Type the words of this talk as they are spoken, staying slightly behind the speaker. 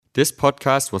This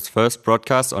podcast was first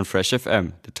broadcast on Fresh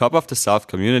FM, the top of the South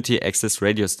community access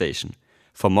radio station.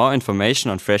 For more information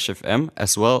on Fresh FM,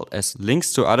 as well as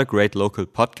links to other great local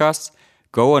podcasts,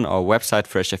 go on our website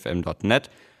freshfm.net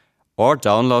or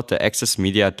download the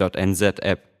accessmedia.nz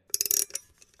app.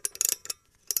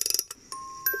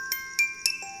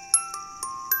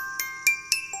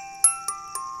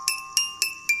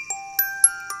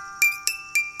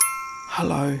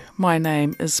 Hello, my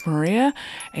name is Maria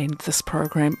and this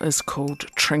program is called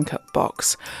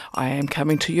Trinketbox. I am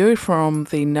coming to you from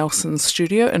the Nelson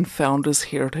Studio in Founders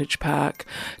Heritage Park.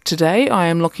 Today I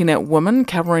am looking at women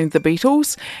covering the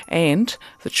Beatles and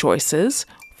the choice is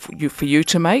for you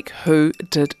to make who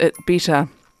did it better.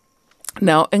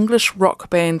 Now, English rock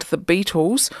band The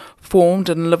Beatles formed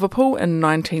in Liverpool in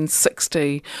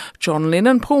 1960. John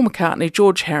Lennon, Paul McCartney,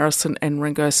 George Harrison and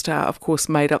Ringo Starr, of course,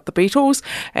 made up The Beatles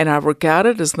and are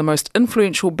regarded as the most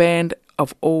influential band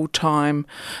of all time.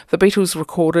 The Beatles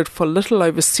recorded for little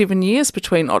over 7 years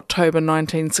between October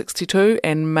 1962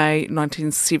 and May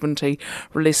 1970,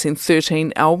 releasing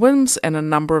 13 albums and a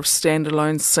number of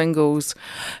standalone singles.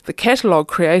 The catalogue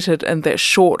created in that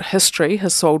short history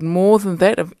has sold more than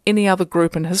that of any other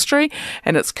group in history,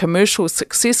 and its commercial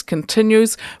success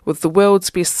continues with the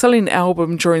world's best-selling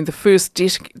album during the first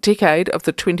decade of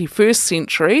the 21st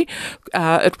century.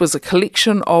 It was a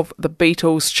collection of the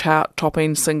Beatles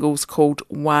chart-topping singles called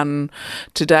One.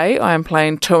 Today I am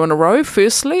playing two in a row.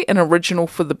 Firstly, an original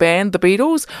for the band The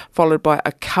Beatles, followed by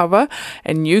a cover,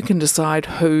 and you can decide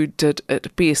who did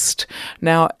it best.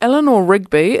 Now, Eleanor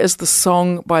Rigby is the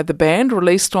song by the band,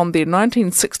 released on their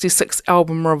 1966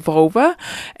 album Revolver,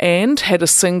 and had a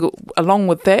single, along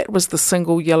with that was the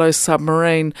single Yellow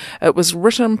Submarine. It was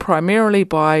written primarily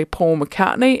by Paul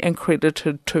McCartney and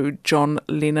credited to John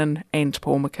Lennon and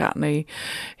Paul McCartney.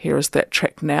 Here is that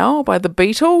track now by the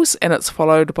Beatles, and it's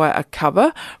followed by a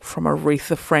cover from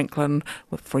Aretha Franklin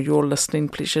for your listening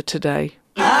pleasure today.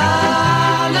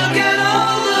 Ah, look at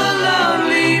all the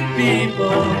lonely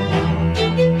people.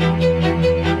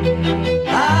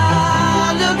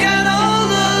 Ah, look at all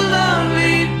the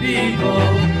lonely people.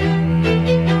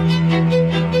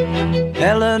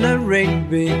 Eleanor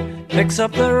Rigby picks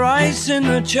up the rice in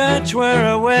the church where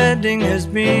a wedding has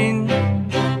been.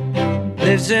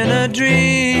 Lives in a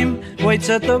dream, waits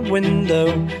at the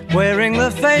window, wearing the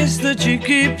face that she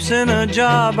keeps in a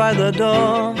jar by the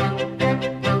door.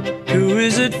 Who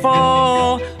is it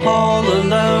for? All the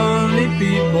lonely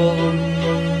people.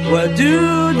 Where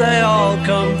do they all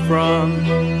come from?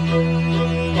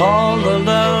 All the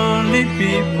lonely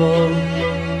people.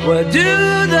 Where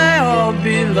do they all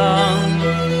belong?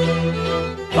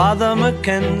 Father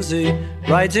Mackenzie,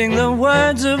 writing the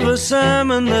words of a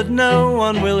sermon that no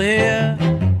one will hear.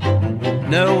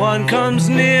 No one comes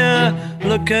near,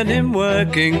 look at him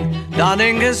working,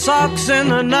 donning his socks in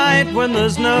the night when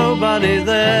there's nobody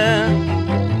there.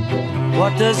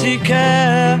 What does he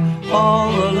care?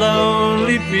 All the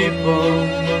lonely people.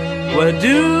 Where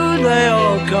do they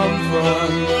all come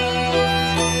from?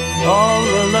 All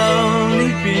the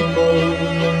lonely people.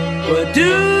 Where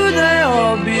do they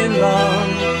all belong?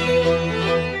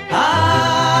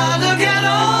 Ah, look at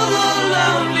all the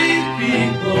lonely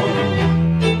people.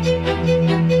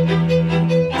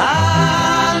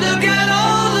 Ah, look at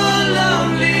all the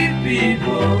lonely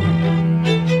people.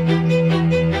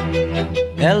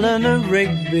 Eleanor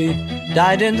Rigby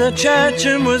died in the church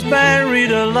and was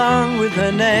buried along with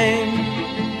her name.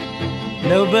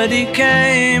 Nobody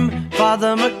came,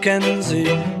 Father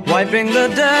Mackenzie, wiping the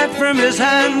dirt from his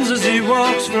hands as he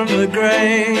walks from the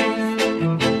grave.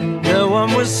 No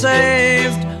one was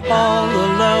saved, all the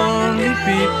lonely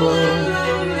people.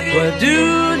 Where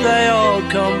do they all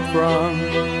come from?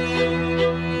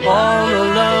 All the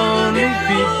lonely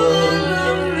people.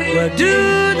 Where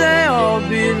do they all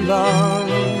belong?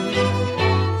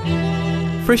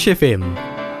 Fresh FM.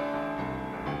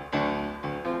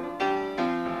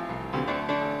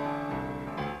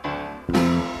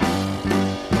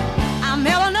 I'm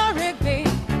Eleanor Rigby.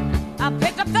 I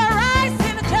picked up the rice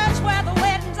in the church where the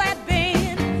weddings had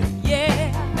been.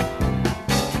 Yeah,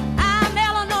 I'm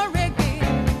Eleanor Rigby.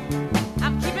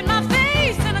 I'm keeping my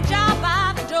face in a jar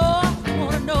by the door.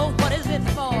 Wanna know what is it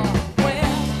for?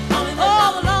 Well,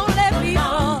 all the lonely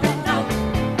people.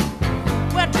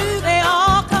 Where do they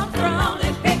all come from?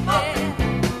 Yeah.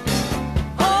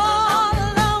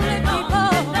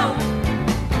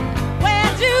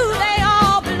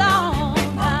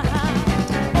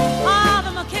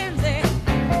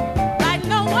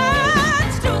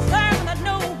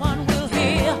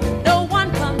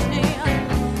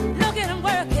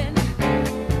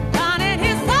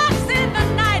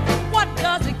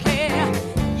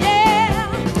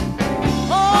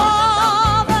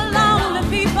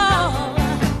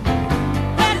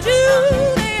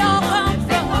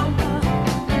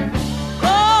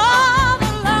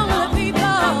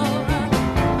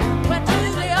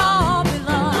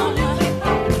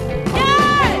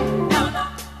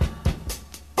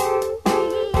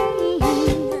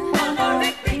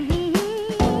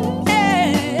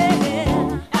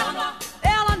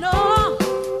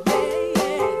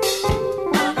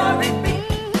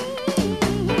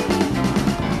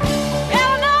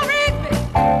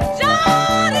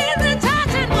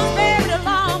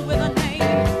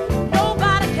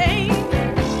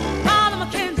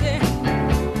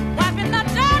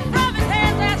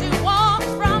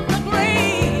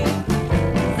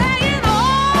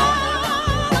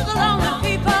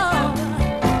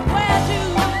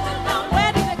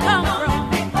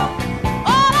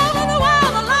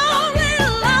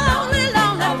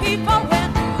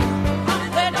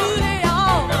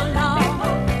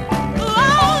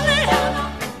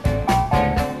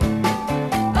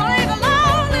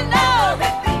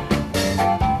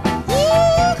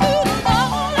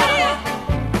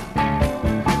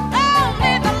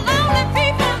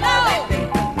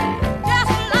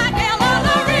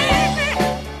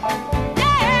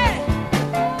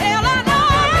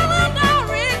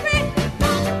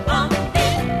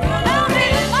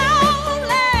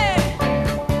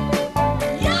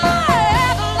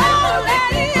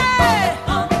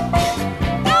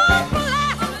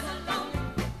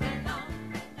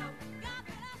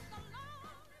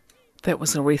 That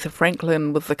was Aretha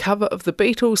Franklin with the cover of the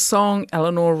Beatles song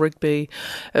Eleanor Rigby.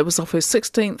 It was off her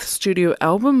 16th studio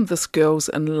album, This Girl's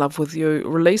in Love With You,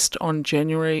 released on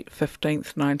January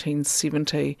 15th,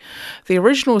 1970. The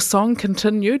original song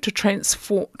continued to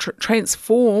transform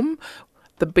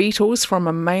the Beatles from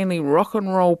a mainly rock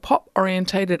and roll pop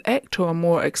orientated act to a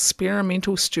more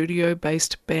experimental studio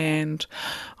based band.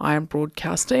 I am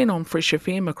broadcasting on Fresh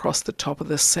FM across the top of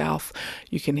the south.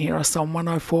 You can hear us on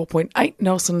 104.8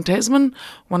 Nelson Tasman,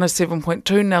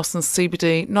 107.2 Nelson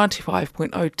CBD,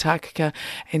 95.0 Takaka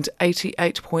and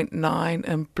 88.9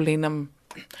 in Blenheim.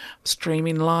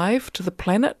 Streaming live to the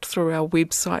planet through our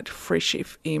website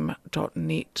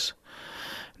freshfm.net.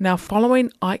 Now,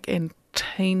 following Ike and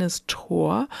Tina's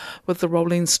tour with the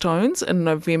Rolling Stones in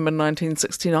November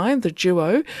 1969, the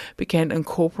duo began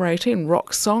incorporating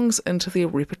rock songs into their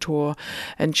repertoire.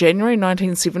 In January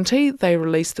 1970, they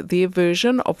released their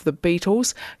version of the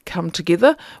Beatles' Come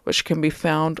Together, which can be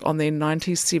found on their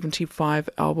 1975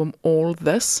 album All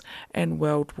This and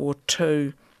World War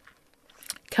II.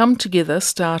 Come Together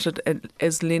started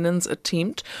as Lennon's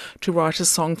attempt to write a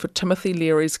song for Timothy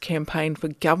Leary's campaign for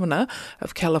governor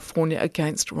of California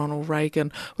against Ronald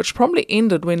Reagan, which promptly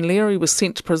ended when Leary was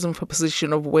sent to prison for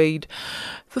possession of weed.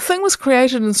 The thing was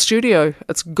created in studio.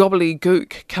 Its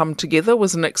gobbledygook Come Together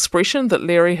was an expression that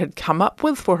Leary had come up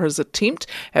with for his attempt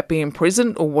at being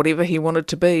president or whatever he wanted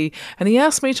to be, and he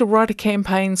asked me to write a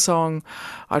campaign song.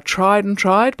 I tried and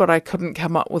tried, but I couldn't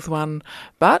come up with one.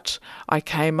 But I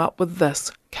came up with this,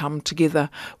 Come Together,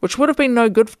 which would have been no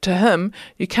good to him.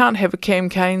 You can't have a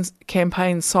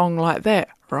campaign song like that,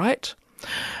 right?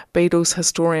 Beatles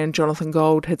historian Jonathan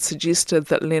Gold had suggested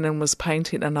that Lennon was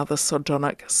painting another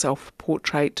sardonic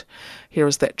self-portrait. Here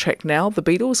is that track now, The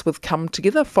Beatles with Come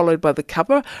Together, followed by the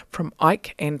cover from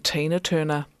Ike and Tina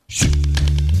Turner.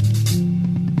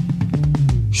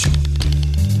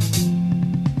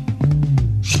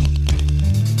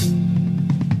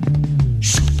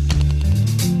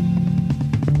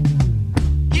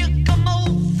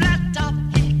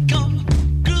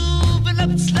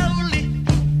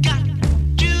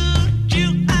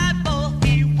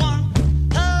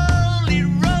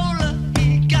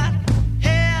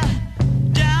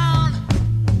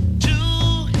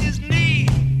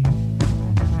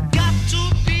 Got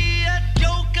to be a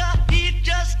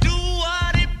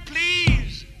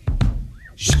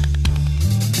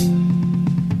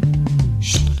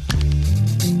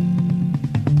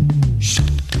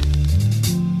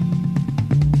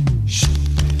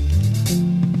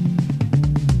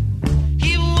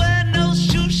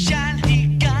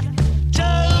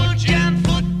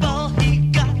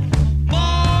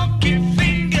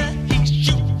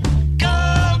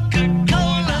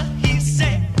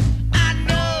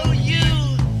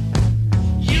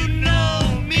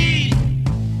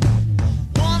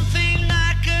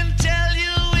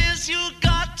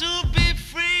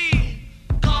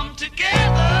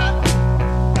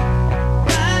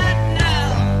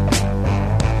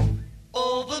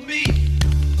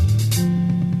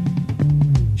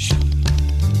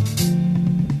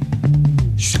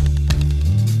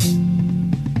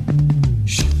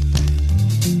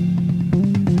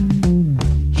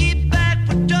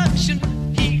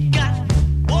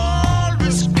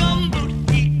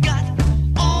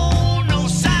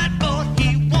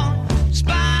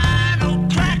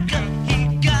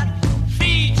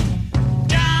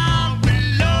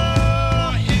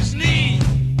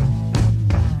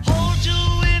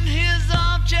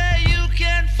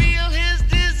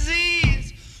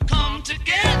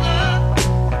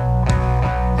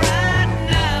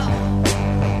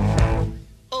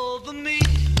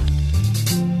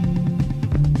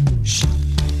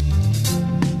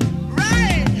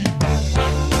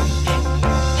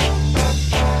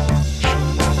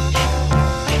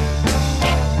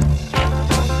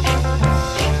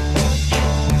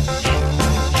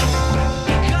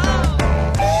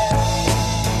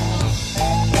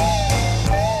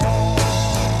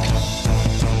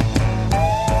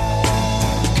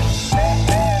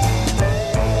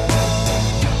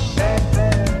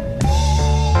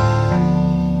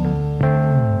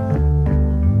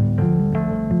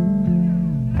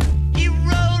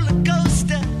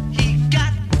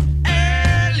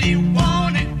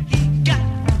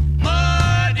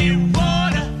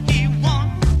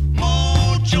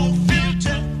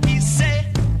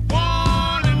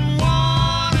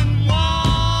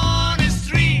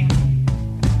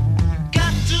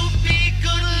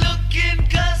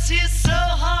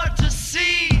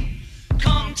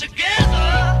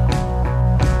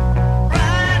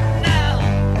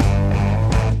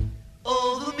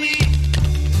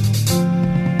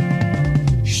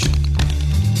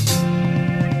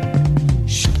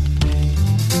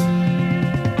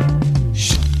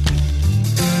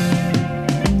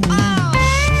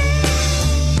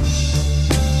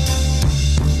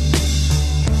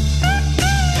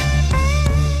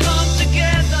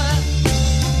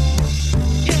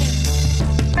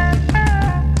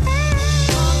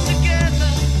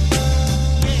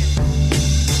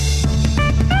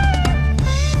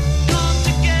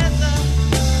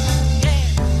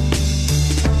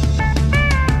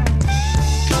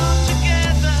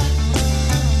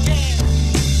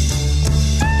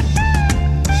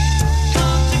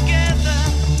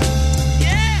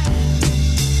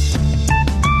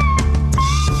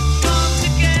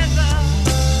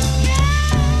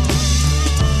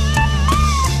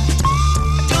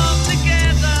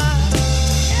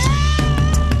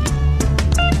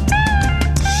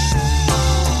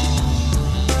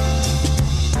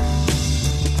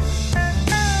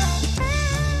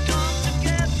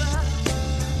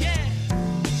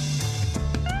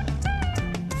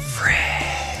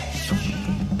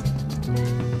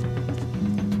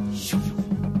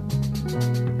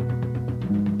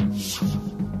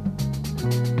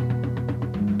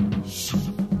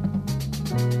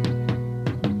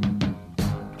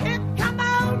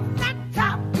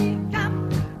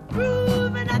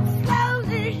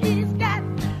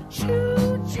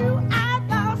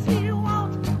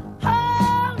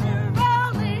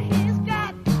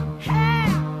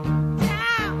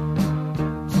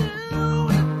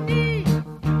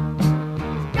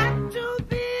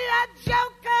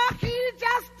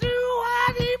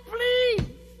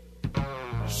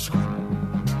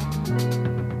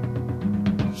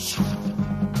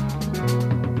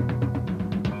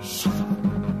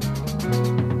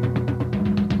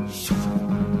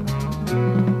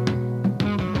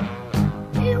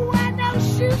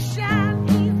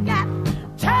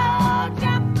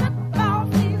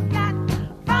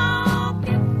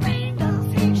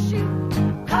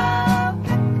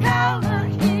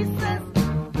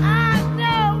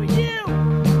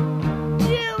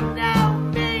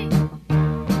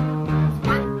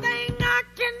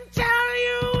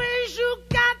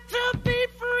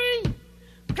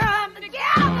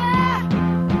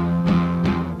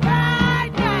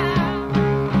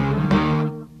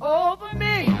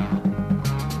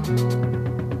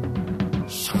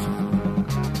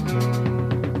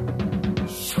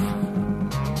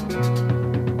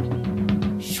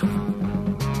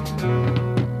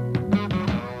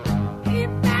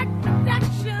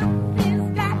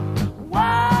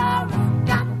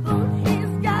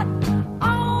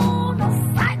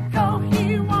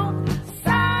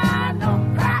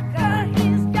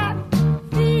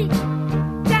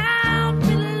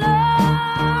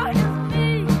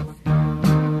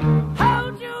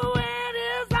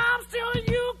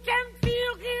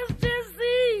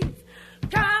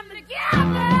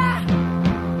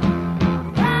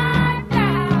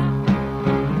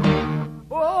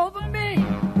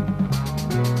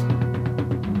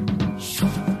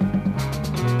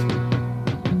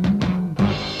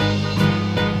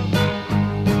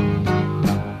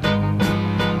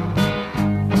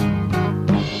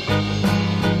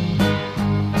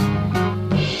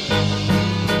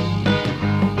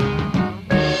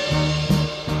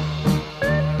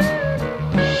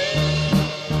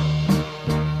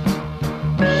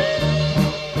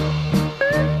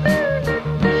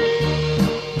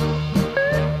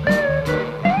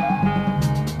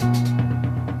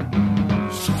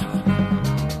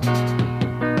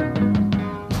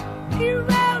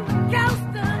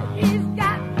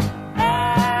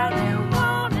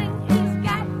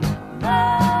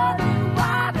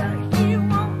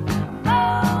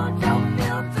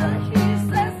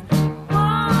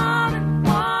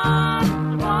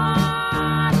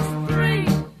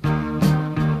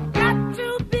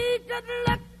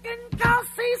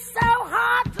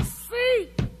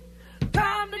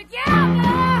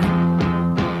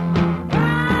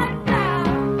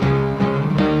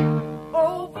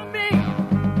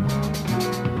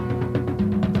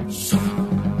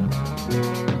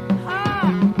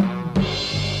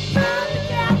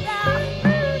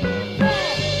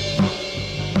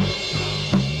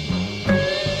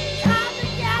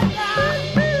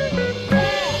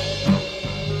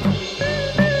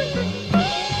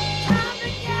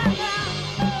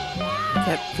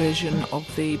version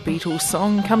of the Beatles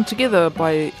song Come Together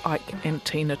by Ike and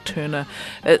Tina Turner.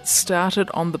 It started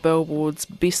on the Billboard's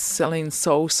best-selling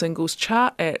soul singles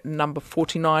chart at number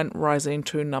 49, rising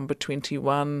to number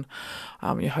 21.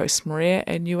 I'm your host Maria,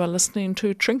 and you are listening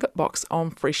to Trinketbox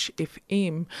on Fresh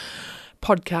FM.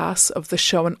 Podcasts of the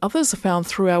show and others are found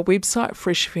through our website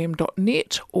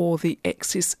freshfm.net or the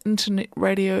Access Internet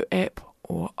Radio app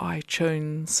or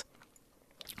iTunes.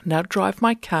 Now Drive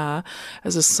My Car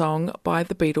is a song by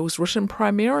the Beatles written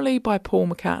primarily by Paul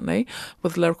McCartney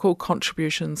with lyrical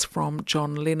contributions from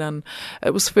John Lennon.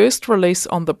 It was first released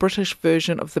on the British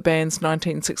version of the band's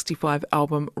 1965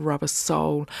 album Rubber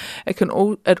Soul.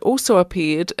 It also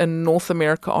appeared in North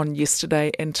America on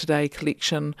Yesterday and Today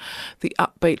collection. The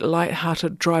upbeat,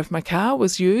 light-hearted Drive My Car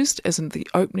was used as the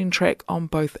opening track on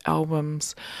both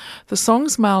albums. The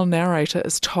song's male narrator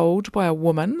is told by a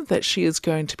woman that she is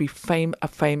going to be a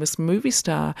famous movie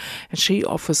star, and she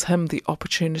offers him the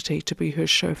opportunity to be her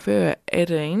chauffeur,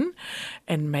 adding,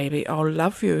 "And maybe I'll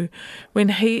love you." When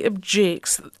he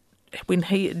objects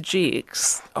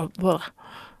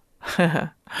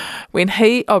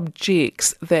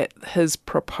that his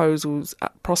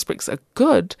prospects are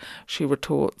good, she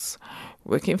retorts,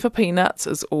 "Working for peanuts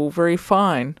is all very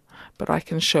fine, but I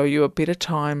can show you a better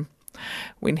time."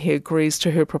 When he agrees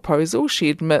to her proposal, she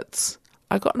admits,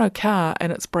 "I got no car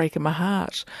and it's breaking my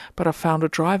heart, but I found a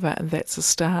driver and that's a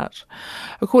start."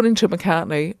 According to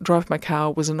McCartney, Drive My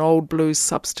Car was an old blues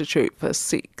substitute for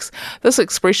sex. This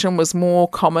expression was more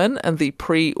common in the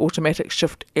pre-automatic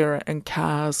shift era in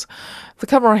cars. The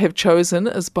cover I have chosen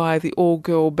is by the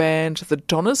all-girl band The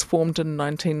Donners, formed in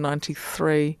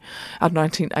 1993,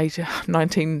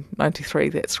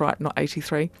 that's right, not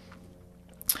 83.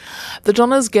 The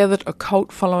Donners gathered a cult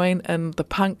following in the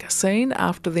punk scene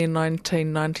after their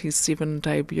 1997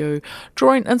 debut,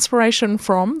 drawing inspiration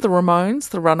from the Ramones,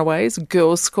 the Runaways,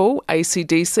 Girls' School,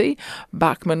 AC/DC,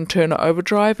 Bachman Turner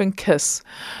Overdrive and Kiss.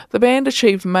 The band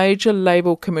achieved major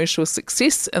label commercial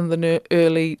success in the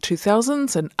early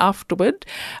 2000s, and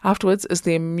afterwards as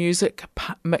their music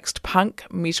mixed punk,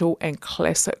 metal and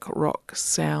classic rock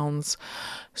sounds.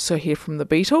 So here from the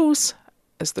Beatles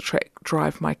is the track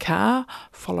Drive My Car,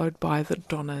 followed by the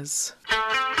Donners.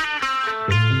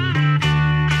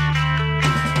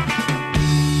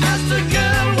 Asked the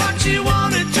girl what she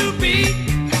wanted to be.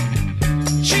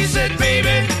 She said,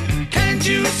 "Baby, can't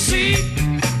you see?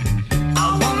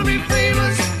 I want to be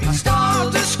famous, a star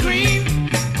of the screen,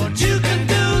 but you can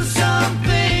do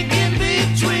something in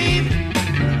between.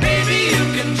 Baby, you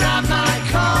can drive my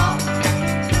car.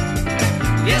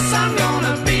 Yes, I'm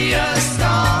gonna be a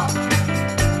star.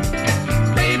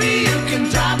 Baby, you can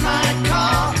drive my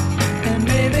car, and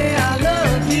baby, I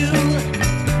love you."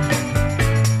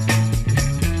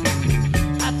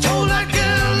 I told that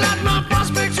girl that my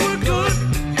prospects were good,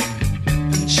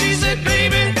 and she said,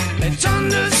 "Baby, it's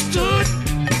understood.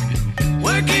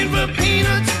 Working for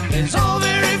peanuts is all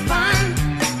very fine,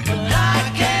 but I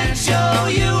can show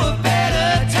you a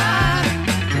better time.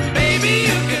 Baby,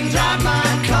 you can drive my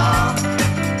car.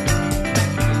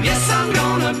 Yes, I'm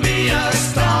gonna be a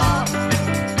star.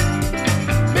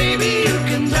 Baby, you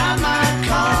can drive my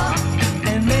car,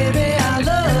 and baby, I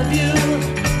love you.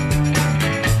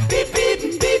 Beep, beep,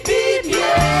 beep, beep,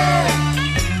 yeah.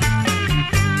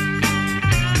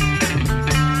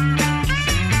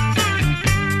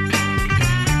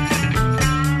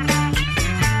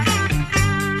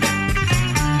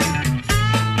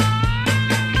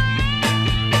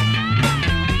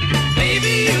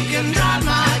 Baby, you can drive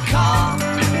my car.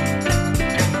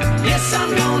 Yes,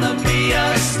 I'm gonna be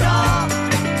a star.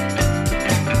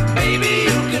 Baby,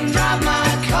 you can drive my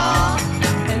car,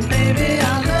 and baby,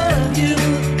 I love you.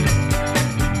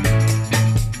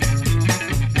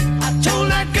 I told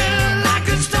that girl I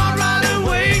could start right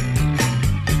away,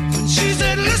 and she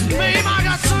said, "Listen, babe, I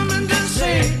got something to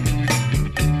say.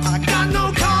 I got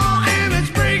no car and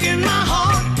it's breaking my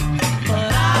heart,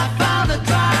 but I found a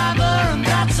driver and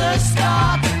that's a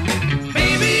start.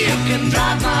 Baby, you can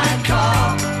drive my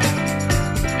car.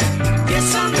 Yes,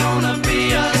 I'm gonna be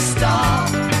a star.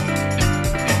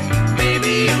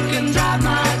 Baby, you can drive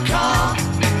my car,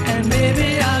 and baby,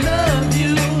 I love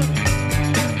you.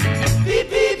 Beep,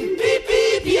 beep, beep,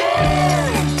 beep, yeah.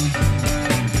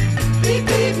 Beep,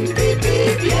 beep, beep,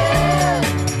 beep, yeah.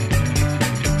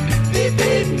 Beep,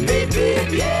 beep, beep, beep,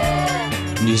 yeah.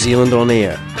 New Zealand On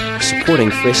Air,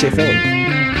 supporting Fresh FM.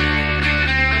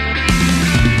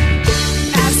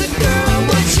 Asked the girl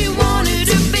what she wanted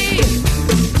to be.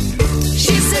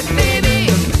 She said, "Baby,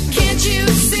 can't you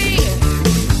see?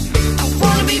 I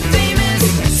wanna be famous,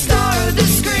 a star of the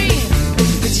screen,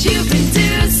 but you can do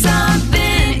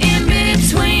something in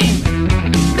between.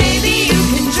 Baby,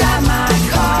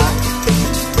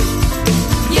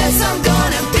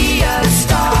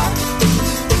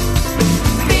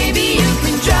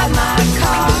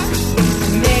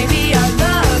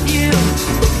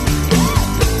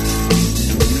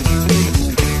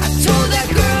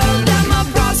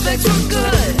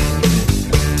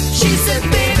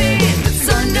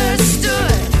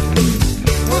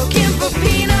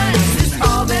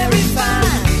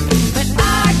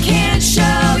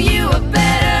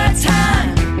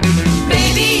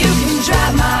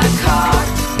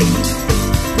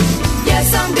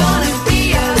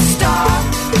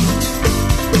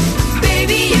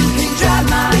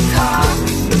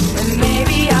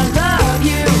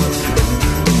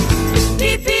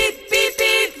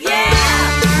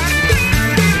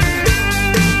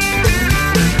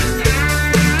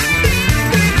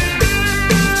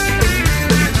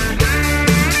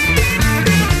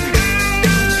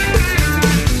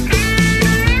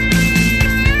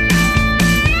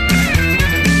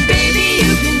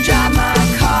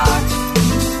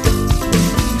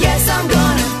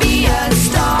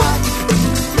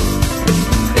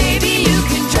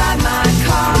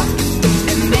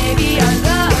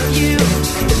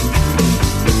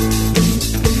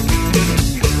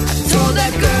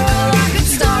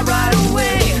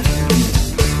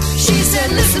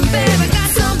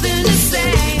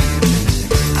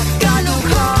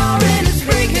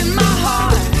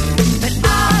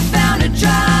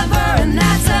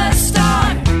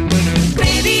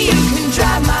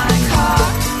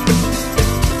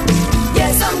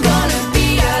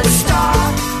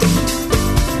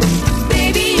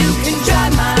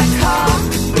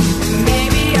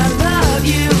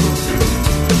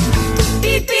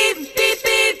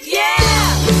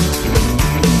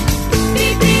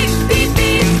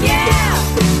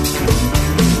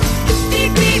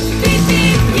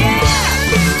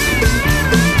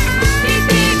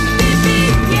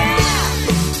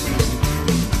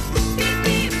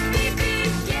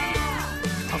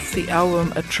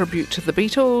 album A Tribute to the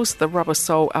Beatles, the Rubber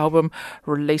Soul album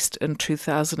released in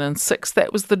 2006.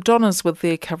 That was the Donnas with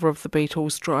their cover of the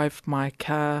Beatles' Drive My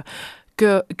Car.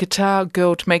 Guitar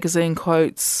Guild magazine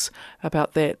quotes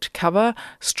about that cover: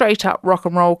 straight up rock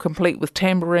and roll complete with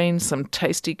tambourine, some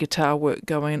tasty guitar work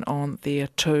going on there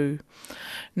too.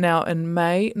 Now, in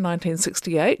May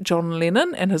 1968, John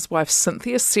Lennon and his wife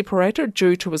Cynthia separated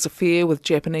due to his affair with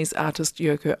Japanese artist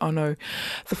Yoko Ono.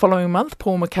 The following month,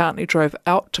 Paul McCartney drove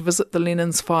out to visit the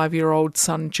Lennons' 5-year-old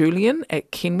son Julian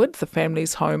at Kenwood, the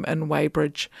family's home in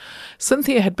Weybridge.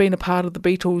 Cynthia had been a part of the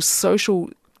Beatles' social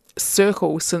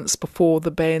circle since before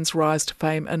the band's rise to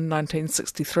fame in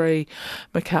 1963.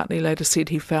 McCartney later said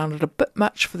he found it a bit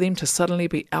much for them to suddenly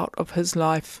be out of his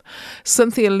life.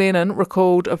 Cynthia Lennon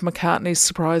recalled of McCartney's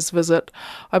surprise visit,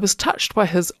 "I was touched by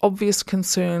his obvious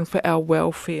concern for our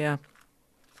welfare.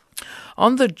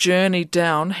 On the journey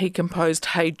down, he composed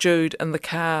Hey Jude in the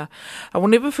car. I will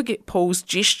never forget Paul's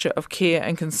gesture of care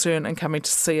and concern in coming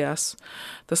to see us.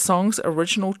 The song's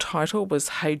original title was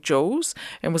Hey Jules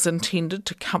and was intended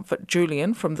to comfort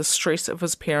Julian from the stress of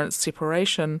his parents'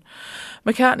 separation.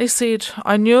 McCartney said,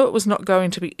 I knew it was not going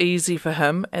to be easy for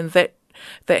him and that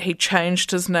he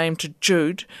changed his name to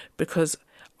Jude because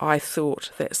I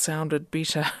thought that sounded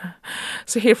better."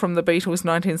 So here from the Beatles'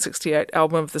 1968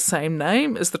 album of the same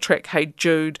name is the track Hey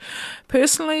Jude.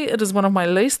 Personally, it is one of my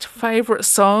least favourite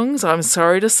songs, I'm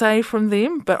sorry to say, from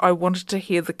them, but I wanted to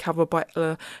hear the cover by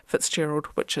Ella Fitzgerald,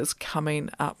 which is coming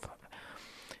up.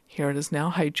 Here it is now,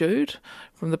 Hey Jude,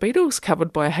 from the Beatles,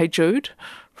 covered by Hey Jude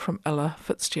from Ella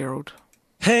Fitzgerald.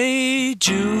 Hey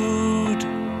Jude,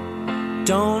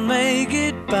 don't make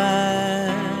it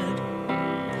bad.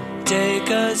 Take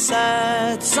a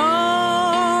sad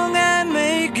song and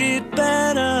make it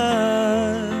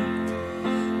better.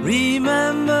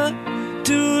 Remember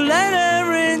to let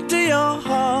her into your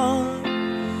heart.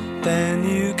 Then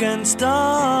you can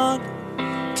start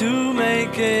to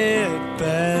make it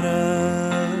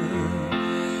better.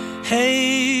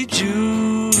 Hey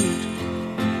Jude,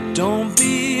 don't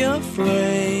be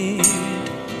afraid.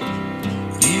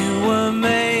 You were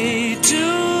made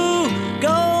to go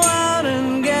out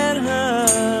and get her.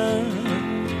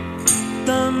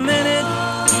 The minute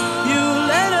you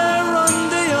let her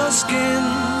under your skin,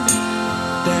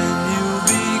 then you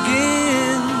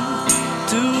begin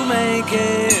to make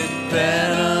it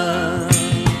better.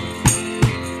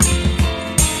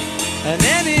 And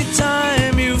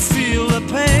anytime you feel the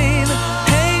pain,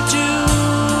 hey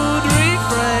Jude,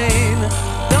 refrain.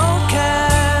 Don't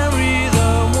carry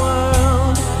the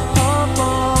world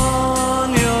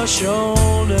upon your shoulder.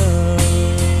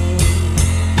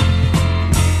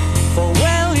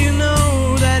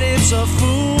 A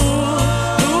fool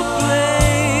who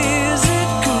plays it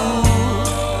cool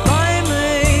by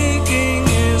making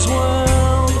his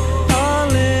world a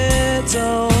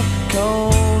little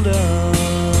colder.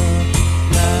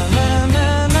 Na na na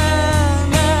na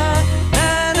na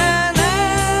na na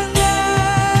na.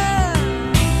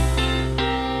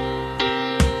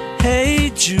 Hey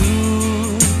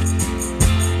Jude,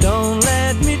 don't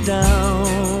let me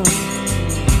down.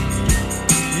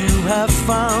 You have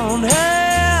found her.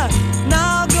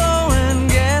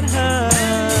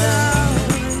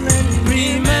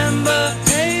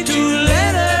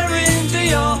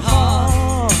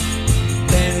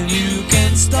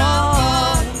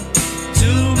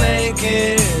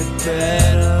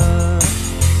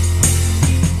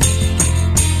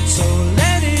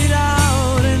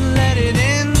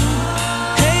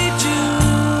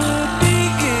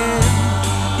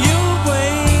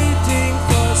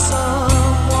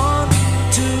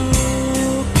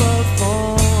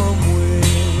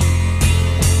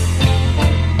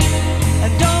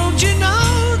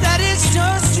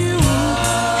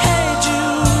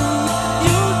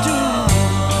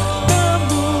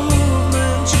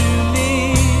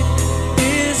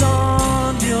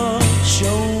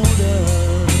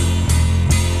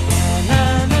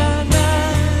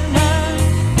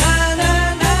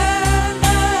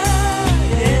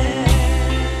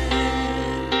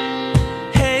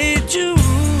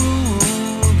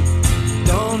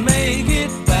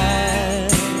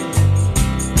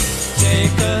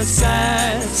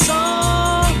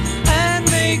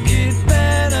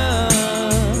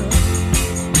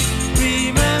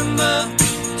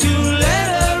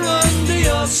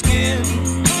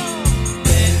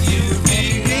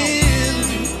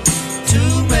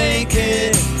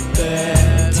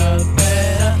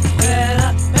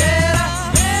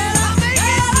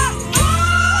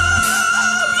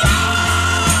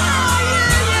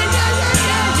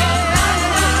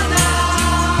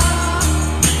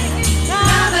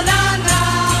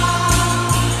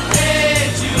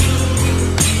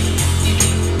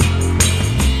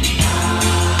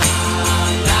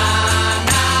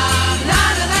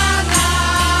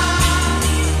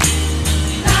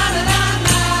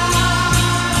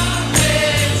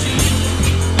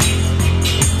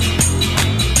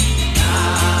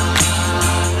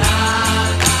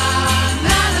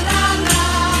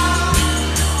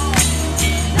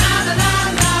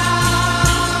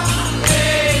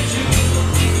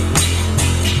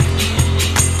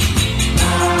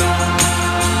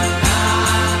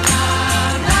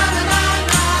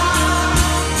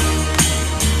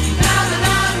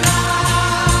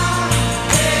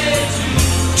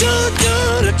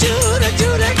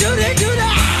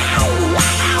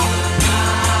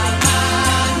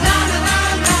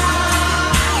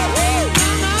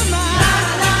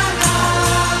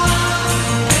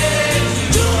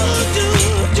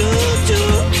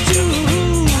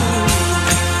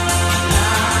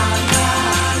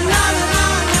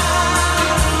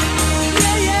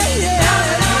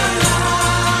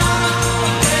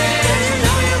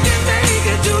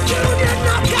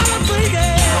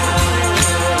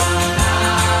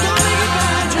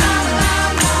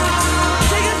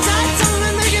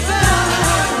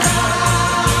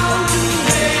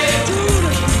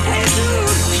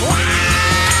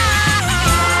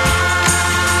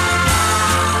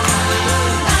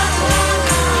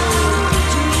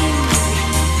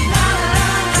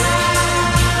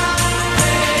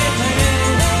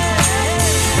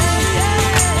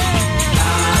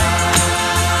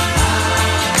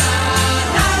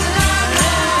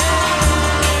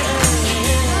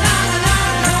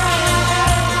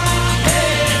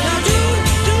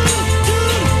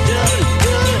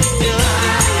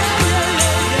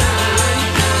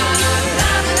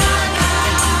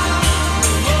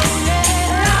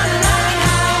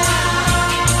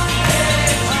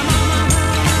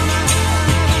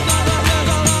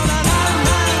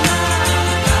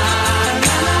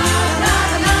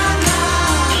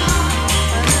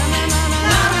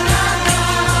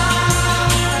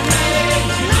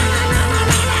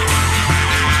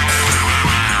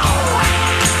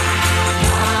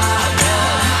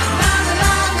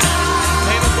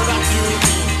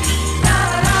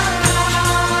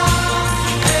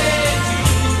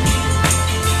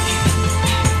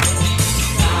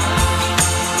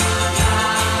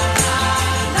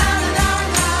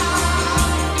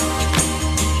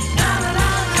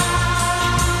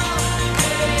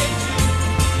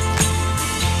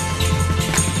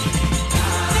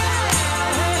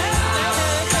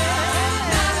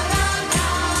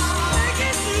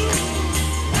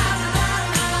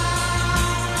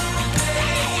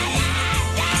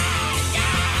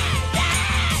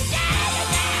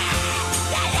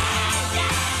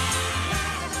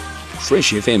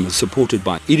 Fresh FM is supported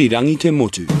by Irirangi Te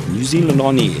Motu, New Zealand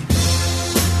On Air.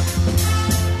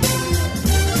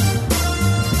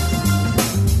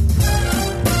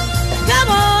 Come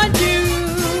on, Jude.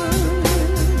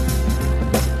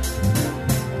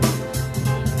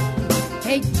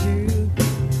 Hey, Jude,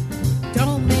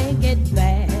 don't make it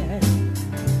bad.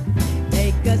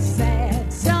 Take a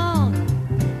sad song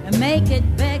and make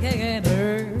it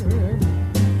better.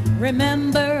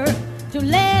 Remember to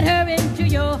let her into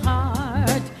your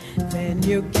heart, then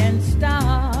you can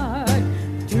start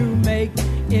to make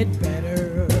it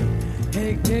better.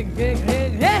 Hey, hey, hey, hey,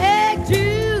 hey,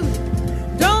 Jude,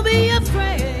 don't be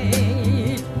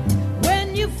afraid.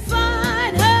 When you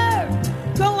find her,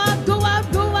 go out, go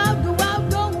out, go out, go out,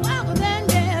 go out, then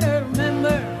get her.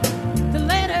 Remember to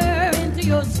let her into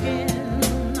your skin.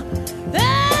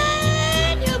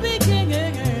 Then you begin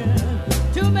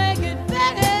to make it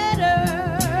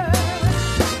better.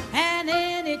 And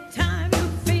anytime you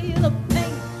feel a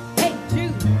pain, hey,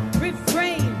 Jude,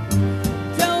 refrain.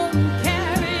 Don't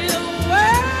carry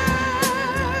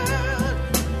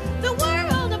the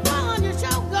world upon your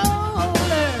shoulder.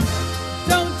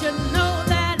 Don't you know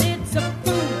that it's a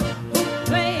fool who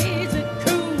plays it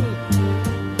cool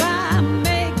by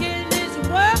making this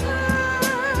world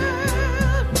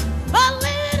a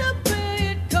little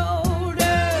bit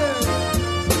colder?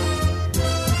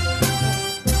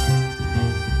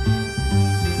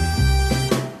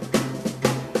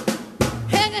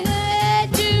 Hey, hey,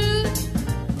 Jude,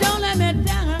 don't let me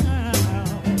down.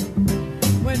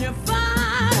 When you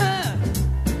find her,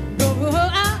 go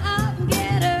out and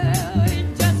get her.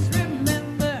 Just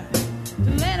remember to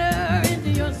let her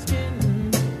into your skin.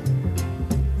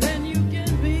 Then you can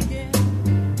begin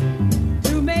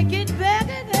to make it better.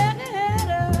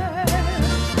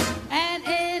 And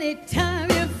anytime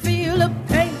you feel a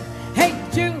pain, hey,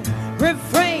 Jude,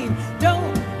 refrain.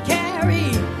 Don't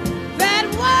carry that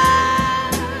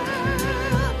world.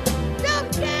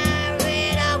 Don't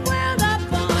carry the world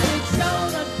upon your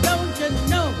shoulder. Don't you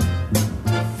know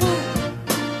the fool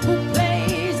who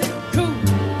plays it cool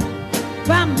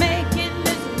by making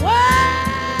this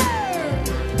world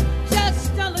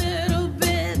just a little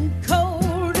bit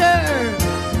colder?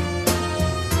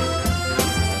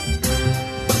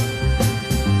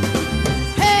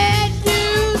 Hey,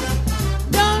 Jude,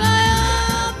 don't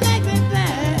make me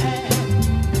bad.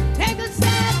 Take a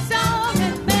sad song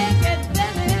and make it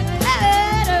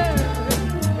better.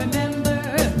 Remember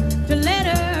to let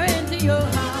her into your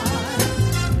heart.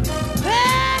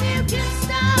 Then you can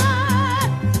start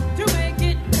to make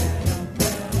it better.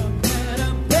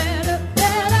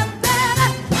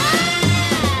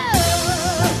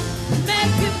 Oh,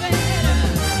 make it better.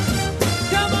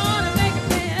 Come on and make it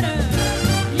better.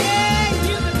 Yeah,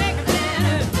 you can make it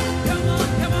better. Come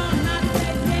on, I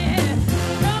said yeah.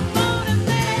 Come on and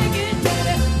make it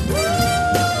better. Woo,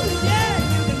 yeah,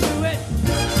 you can do it.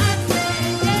 I said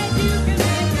yeah, you can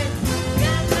make it.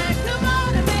 Yeah, come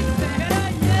on and make it better.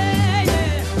 Yeah,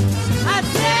 yeah. I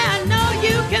said I know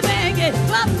you can make it.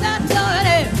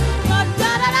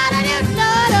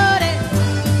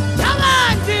 Come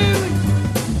on, dude.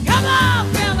 Come on,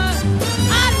 fella.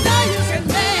 I know you can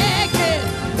make it.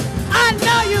 I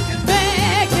know you can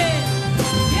make it.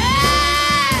 Yeah,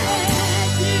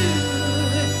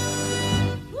 dude.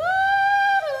 Woo.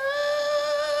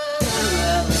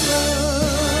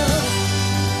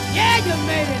 Yeah, you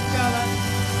made it, fella.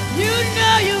 You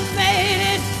know you made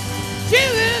it.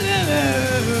 Jude.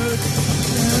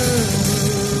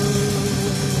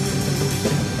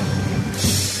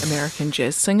 American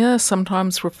jazz singer,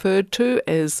 sometimes referred to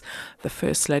as the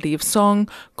First Lady of Song,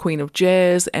 Queen of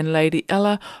Jazz, and Lady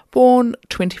Ella, born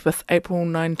 25th April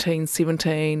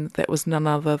 1917. That was none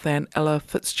other than Ella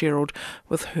Fitzgerald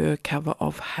with her cover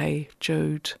of Hey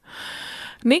Jude.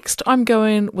 Next, I'm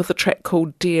going with a track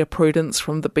called Dear Prudence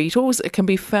from the Beatles. It can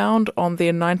be found on their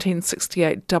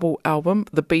 1968 double album,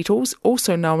 The Beatles,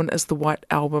 also known as the White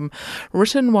Album.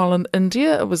 Written while in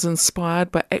India, it was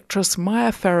inspired by actress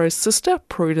Maya Farrow's sister,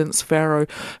 Prudence Farrow,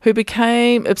 who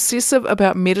became obsessive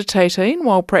about meditating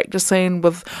while practicing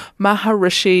with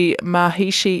Maharishi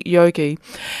Mahesh Yogi.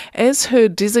 As her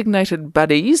designated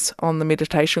buddies on the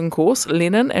meditation course,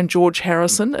 Lennon and George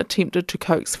Harrison attempted to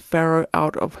coax Farrow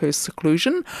out of her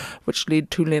seclusion, which led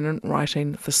to Lennon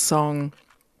writing the song.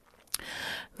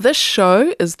 This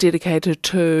show is dedicated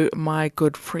to my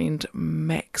good friend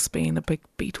Max being a big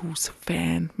Beatles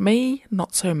fan. Me,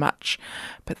 not so much,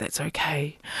 but that's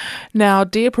okay. Now,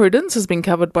 Dear Prudence has been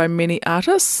covered by many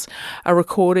artists. A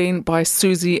recording by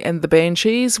Susie and the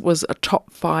Banshees was a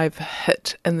top 5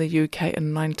 hit in the UK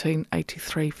in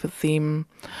 1983 for them.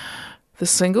 The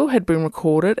single had been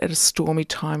recorded at a stormy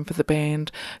time for the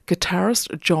band.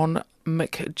 Guitarist John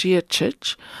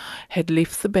McGeochich had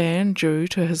left the band due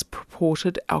to his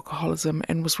purported alcoholism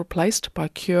and was replaced by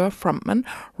Cure frontman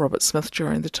Robert Smith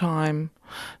during the time.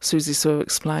 Susie Sue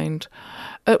explained,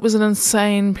 "It was an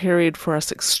insane period for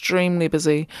us, extremely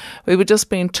busy. We were just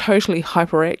being totally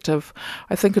hyperactive.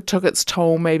 I think it took its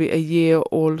toll maybe a year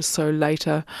or so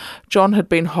later. John had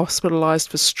been hospitalised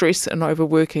for stress and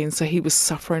overworking, so he was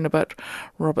suffering a bit."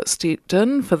 Robert stepped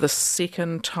in for the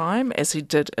second time, as he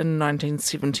did in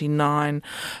 1979.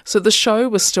 So the show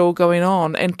was still going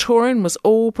on, and touring was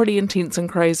all pretty intense and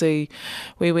crazy.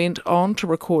 We went on to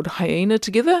record Hyena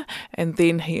together, and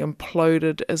then he imploded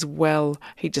as well.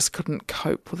 He just couldn't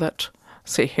cope with it.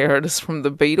 So here it is from the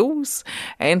Beatles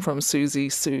and from Susie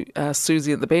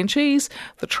and the Banshees,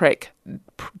 the track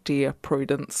Dear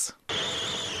Prudence.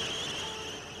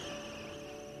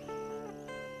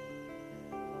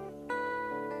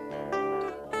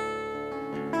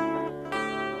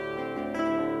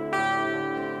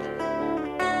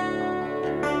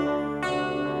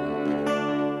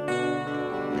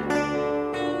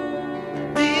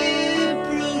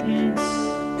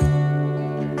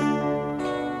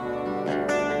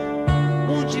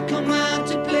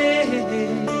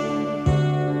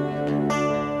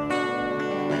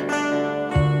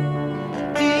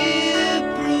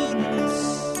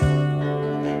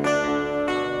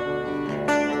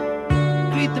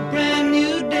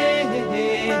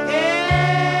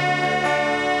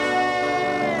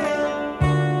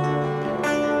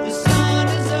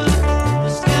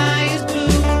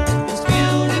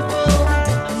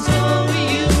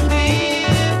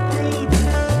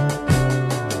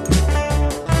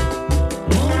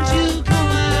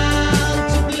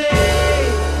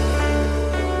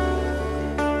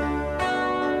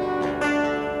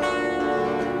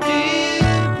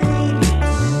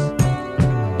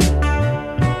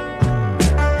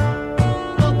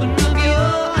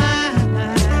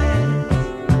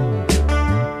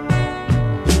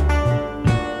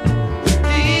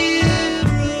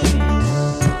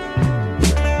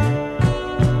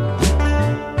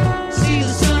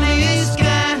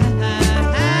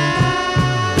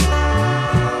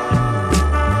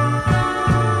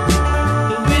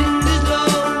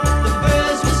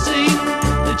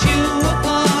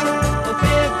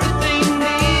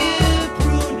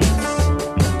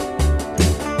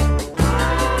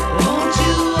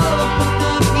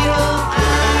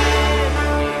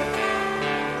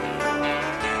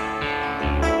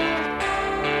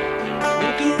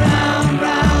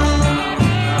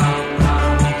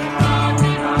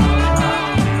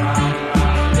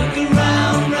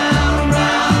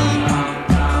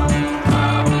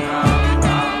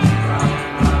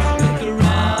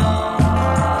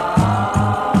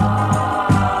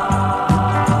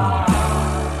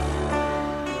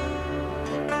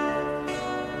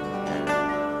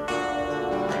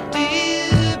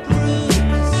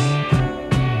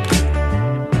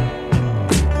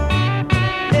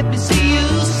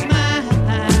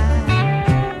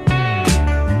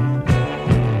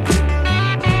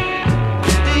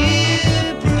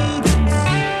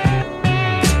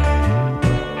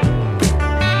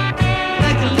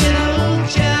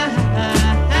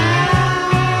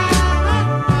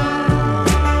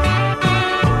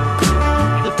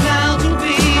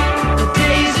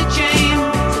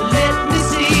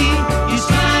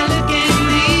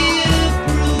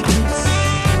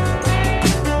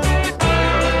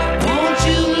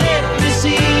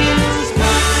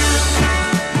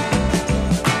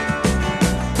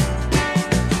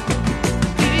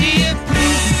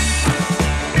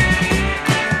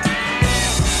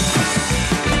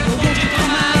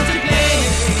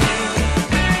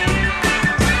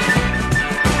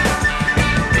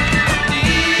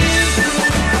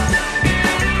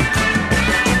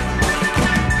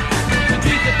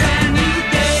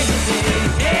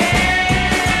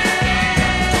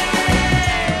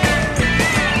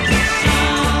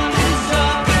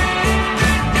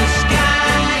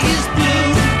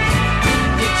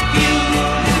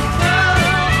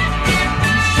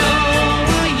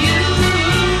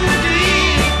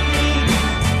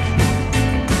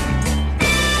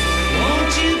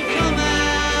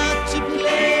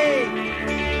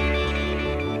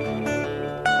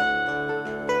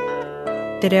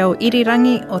 Te reo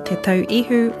irirangi o te tau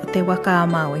ihu o te waka a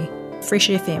Māui. Fresh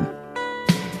FM.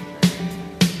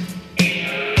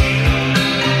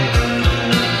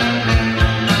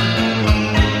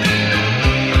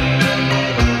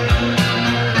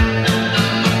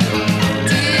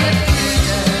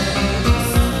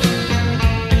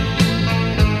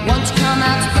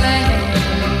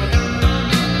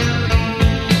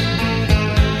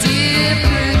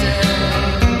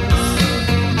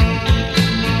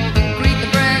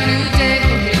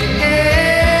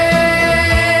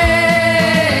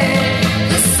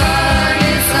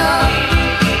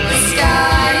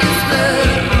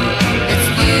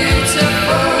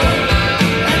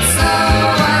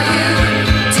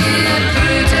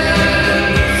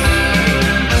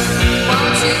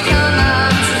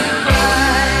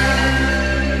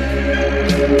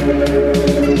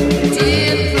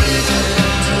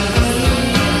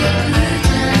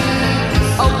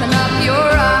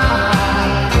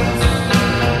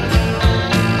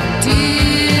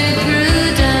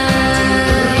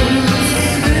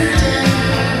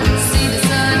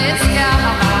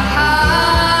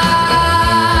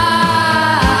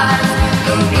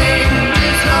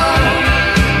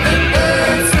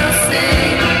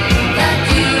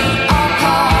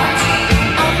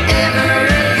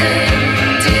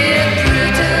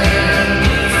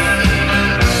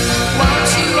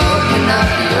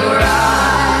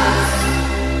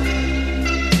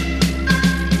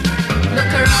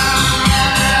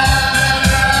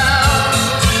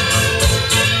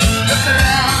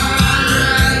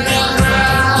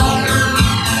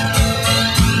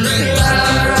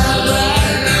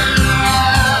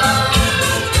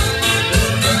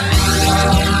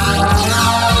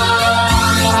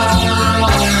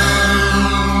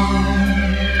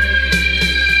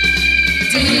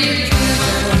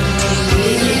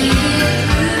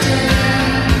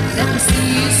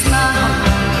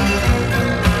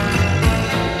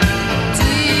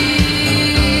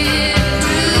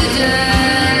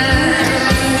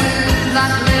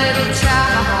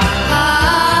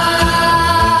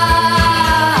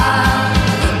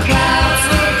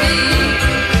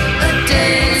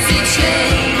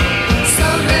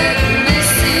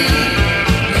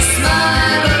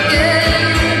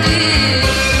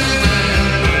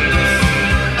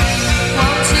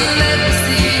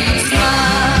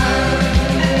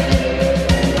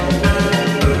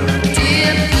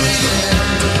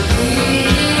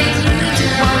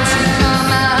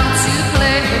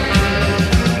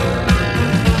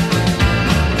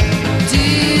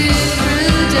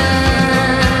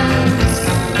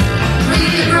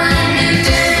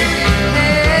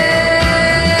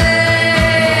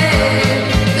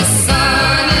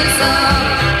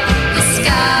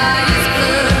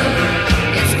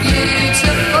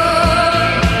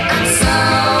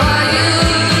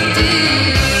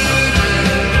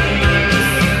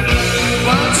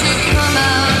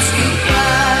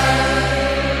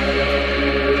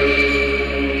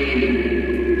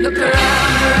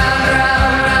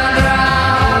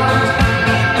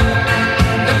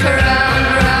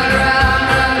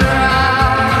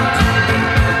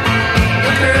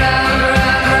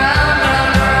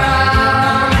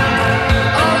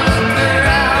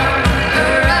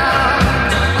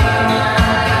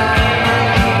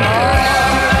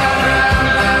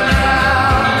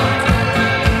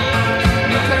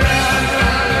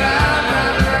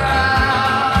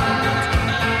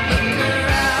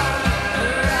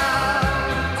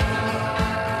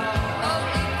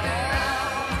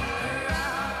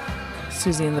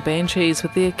 Susie and the Banshees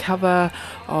with their cover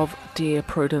of Dear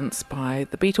Prudence by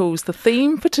the Beatles. The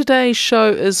theme for today's show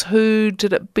is Who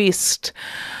Did It Best?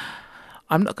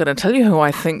 I'm not going to tell you who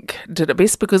I think did it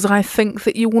best because I think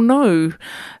that you will know.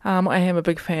 I am a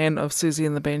big fan of Susie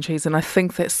and the Banshees, and I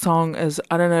think that song is,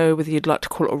 I don't know whether you'd like to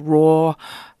call it raw,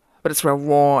 but it's real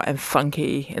raw and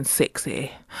funky and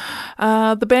sexy.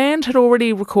 The band had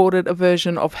already recorded a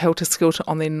version of Helter Skelter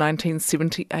on their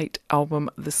 1978 album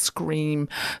The Scream.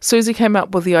 Susie came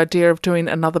up with the idea of doing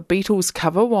another Beatles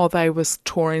cover while they were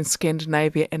touring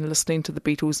Scandinavia and listening to the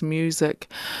Beatles music.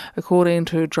 According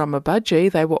to drummer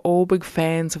Baigent, they were all big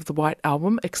fans of the White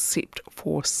Album except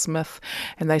for Smith,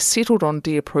 and they settled on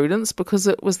Dear Prudence because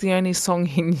it was the only song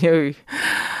he knew.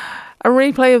 A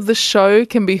replay of the show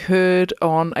can be heard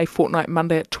on a fortnight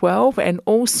Monday at 12, and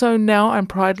also now I'm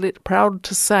proud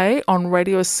to say on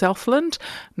Radio Southland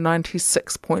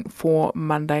 96.4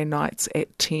 Monday nights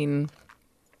at 10.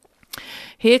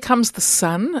 Here Comes the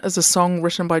Sun is a song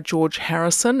written by George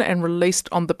Harrison and released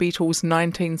on the Beatles'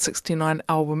 1969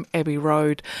 album Abbey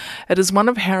Road. It is one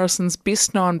of Harrison's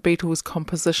best-known Beatles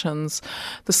compositions.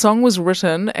 The song was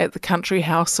written at the country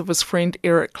house of his friend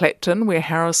Eric Clapton, where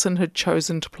Harrison had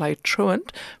chosen to play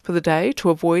truant for the day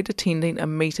to avoid attending a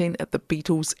meeting at the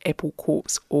Beatles' Apple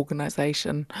Corps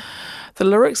organisation. The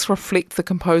lyrics reflect the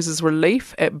composer's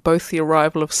relief at both the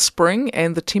arrival of spring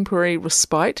and the temporary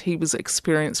respite he was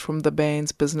experiencing from the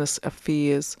band's business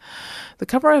affairs. The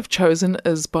cover I've chosen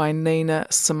is by Nina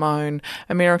Simone,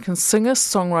 American singer,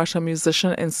 songwriter,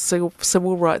 musician and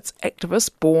civil rights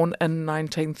activist born in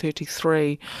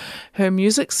 1933. Her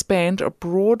music spanned a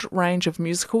broad range of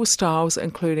musical styles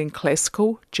including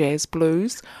classical, jazz,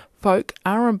 blues, folk,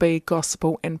 R&B,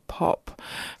 gospel and pop.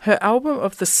 Her album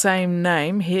of the same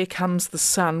name, Here Comes the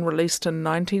Sun, released in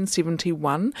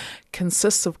 1971,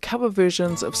 consists of cover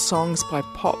versions of songs by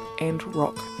pop and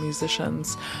rock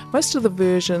musicians. Most of the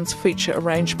versions feature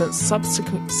arrangements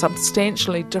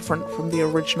substantially different from the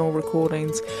original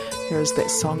recordings. Here is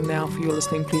that song now for your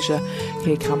listening pleasure,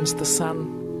 Here Comes the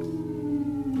Sun.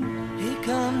 Here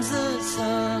comes the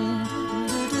sun,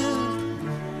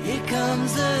 here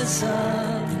comes the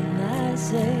sun. I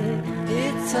say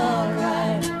it's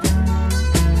alright.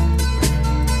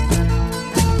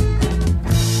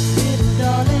 Little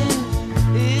darling,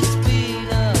 it's been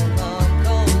a long,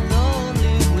 cold,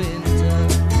 lonely winter.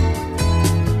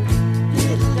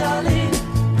 Little darling,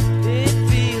 it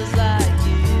feels like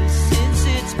years since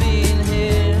it's been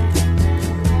here.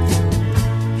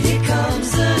 Here comes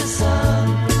the sun.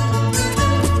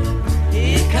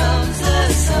 Here comes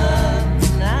the sun.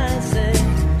 I say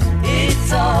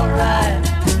it's alright.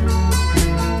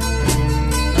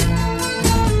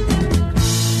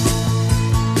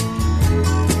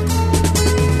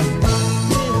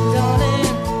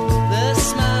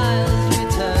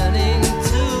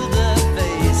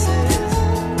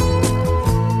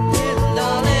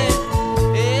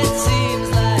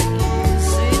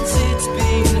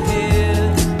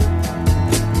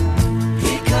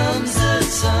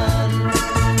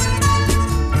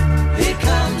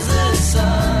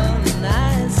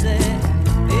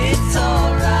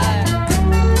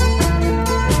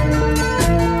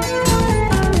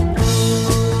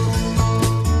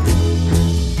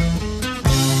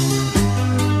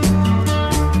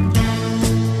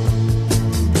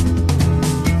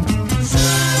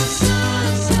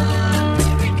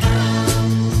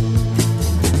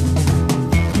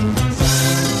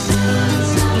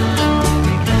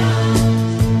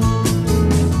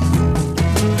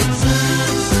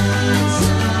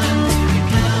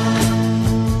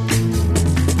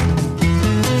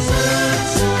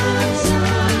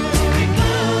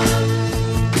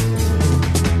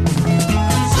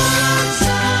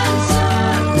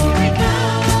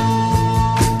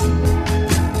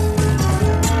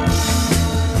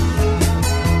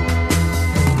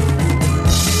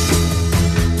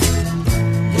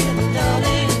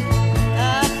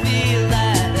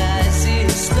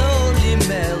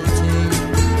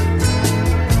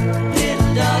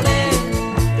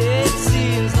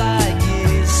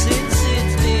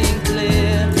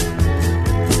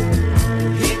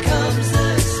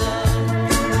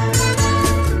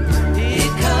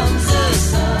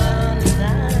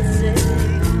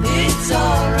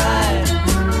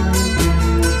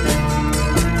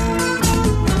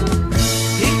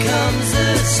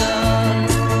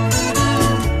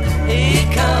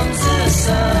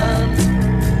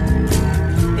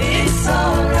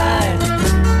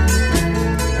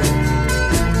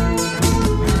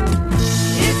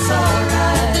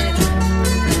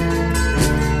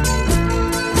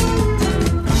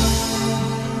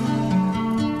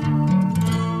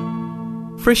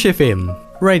 Fresh FM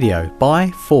Radio by,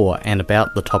 for and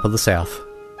about the top of the South.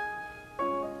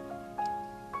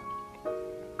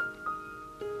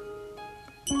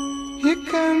 Here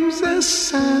comes the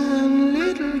sun,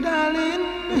 little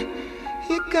darling.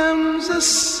 Here comes the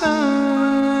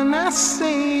sun. I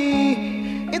say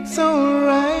it's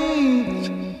alright.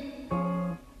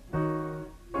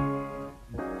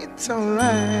 It's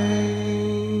alright.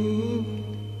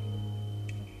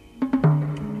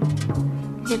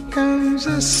 Here comes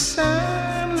the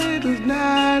sun, little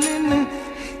darling.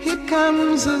 Here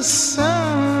comes the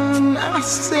sun. I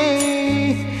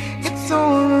say it's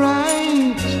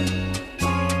alright.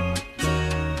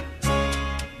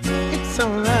 It's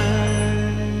alright.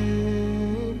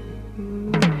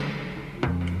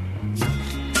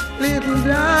 Little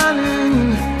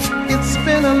darling, it's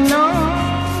been a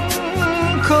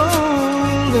long,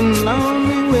 cold and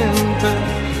lonely winter.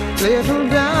 Little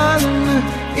darling,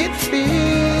 it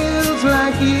feels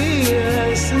like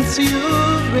years since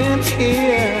you've been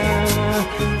here.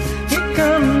 Here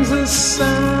comes the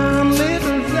sun,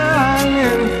 little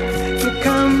darling. Here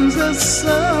comes the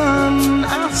sun.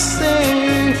 I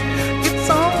say it's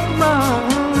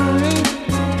alright.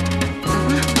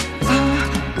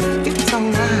 It's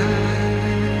alright.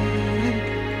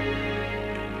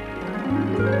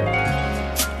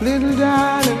 Little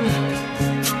darling,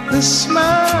 the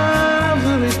smiles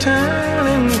are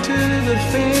returning to the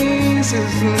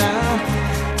faces now.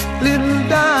 Little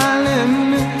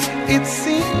darling, it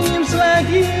seems like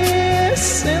years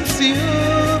since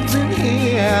you've been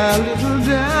here. Little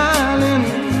darling,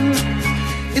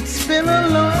 it's been a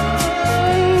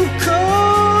long,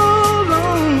 cold,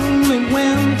 lonely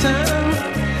winter.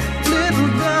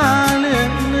 Little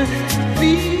darling,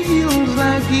 feels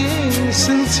like years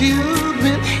since you've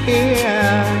been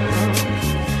here.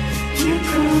 Here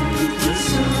comes the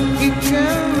sun. Here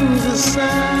comes the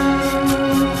sun.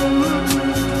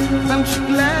 I'm so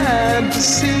glad to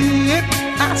see it.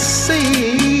 I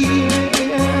see it.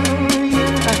 Yeah.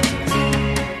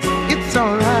 It's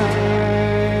alright.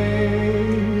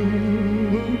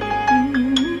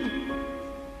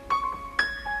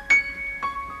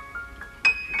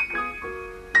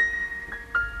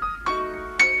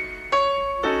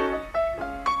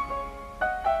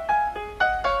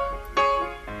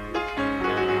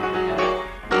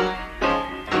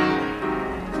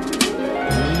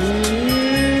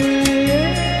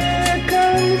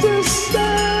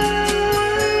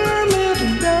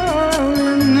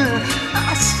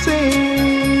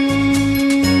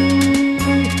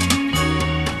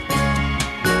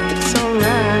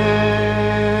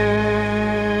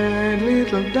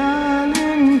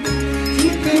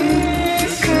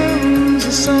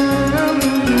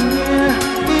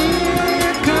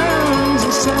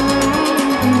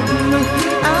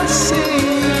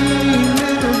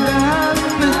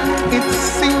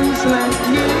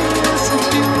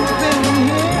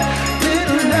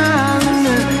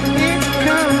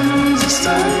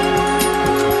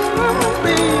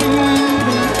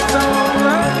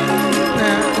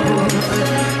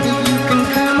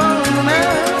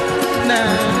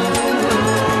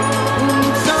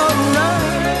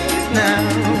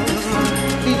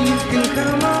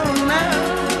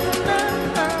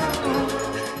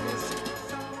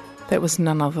 That was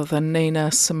none other than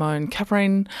Nina Simone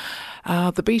covering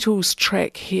the Beatles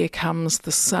track Here Comes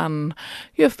the Sun.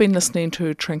 You have been listening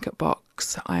to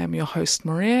Trinketbox. I am your host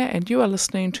Maria, and you are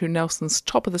listening to Nelson's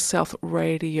Top of the South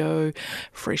Radio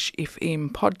Fresh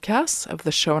FM podcasts of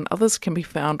the show, and others can be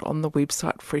found on the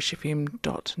website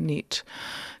freshfm.net.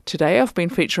 Today I've been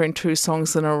featuring 2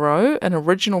 songs in a row, an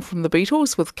original from the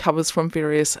Beatles with covers from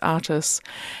various artists,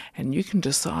 and you can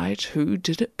decide who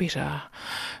did it better.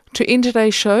 To end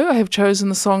today's show, I have chosen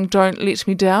the song Don't Let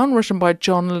Me Down, written by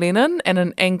John Lennon, and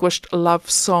an anguished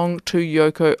love song to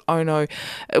Yoko Ono.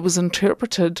 It was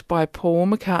interpreted by Paul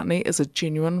McCartney as a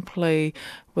genuine plea,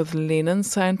 with Lennon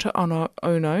saying to Ono,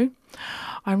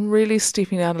 "I'm really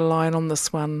stepping out of line on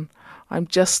this one. I'm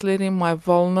just letting my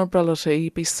vulnerability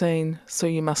be seen, so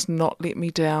you must not let me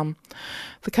down."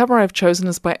 The cover I've chosen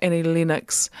is by Annie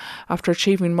Lennox. After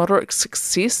achieving moderate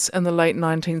success in the late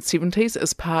 1970s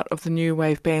as part of the new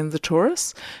wave band The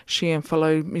Tourists, she and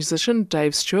fellow musician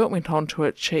Dave Stewart went on to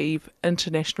achieve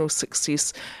international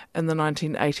success in the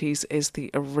 1980s as the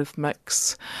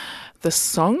Eurythmics. This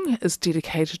song is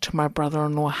dedicated to my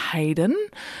brother-in-law Hayden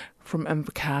from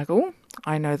Invercargill.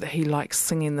 I know that he likes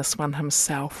singing this one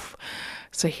himself.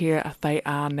 So here they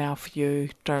are now for you.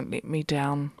 Don't Let Me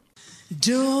Down.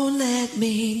 Don't let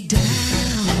me down.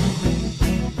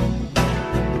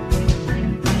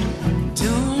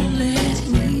 Don't let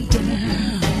me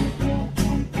down.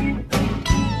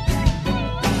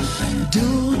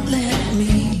 Don't let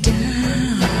me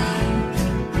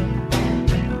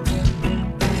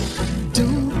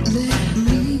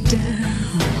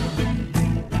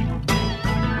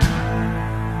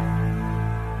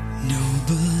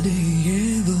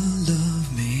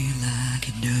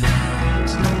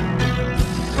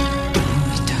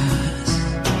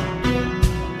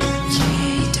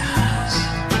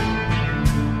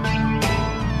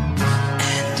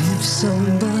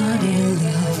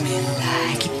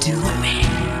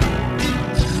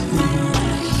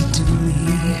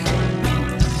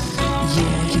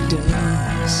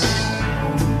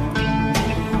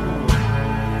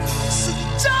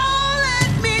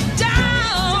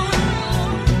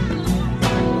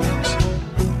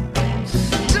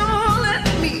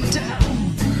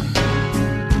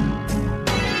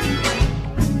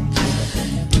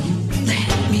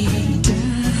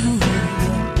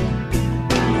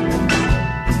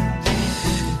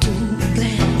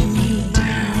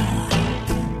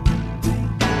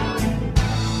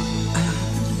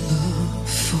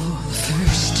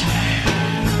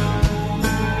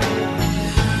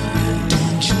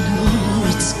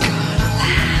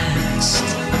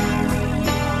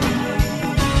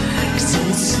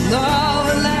love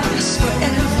will last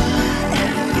forever,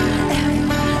 ever,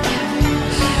 ever, ever.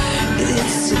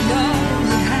 It's a love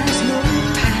that has no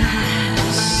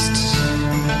past.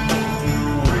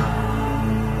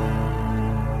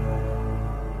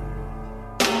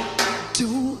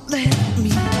 Don't let me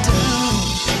down.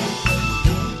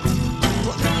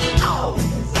 Oh,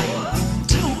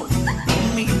 don't let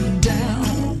me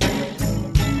down.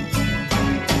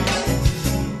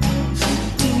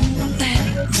 Don't let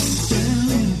me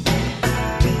down.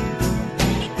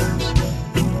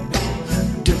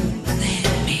 Don't let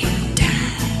me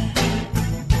down.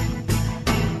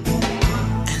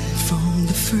 And from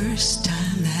the first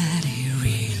time that he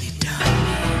really done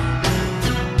me,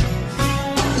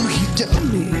 oh, he done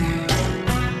me.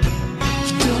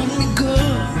 He done me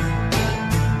good.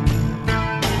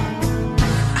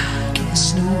 I guess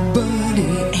nobody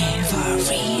ever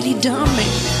really done me.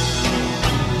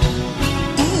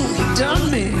 Ooh, he done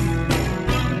me.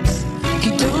 He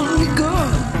done me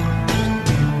good.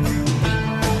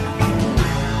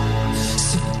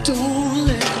 So don't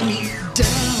let me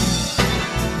down.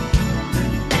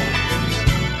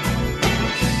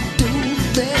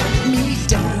 Don't let me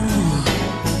down.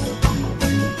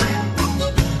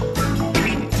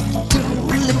 Don't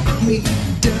let me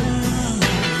down.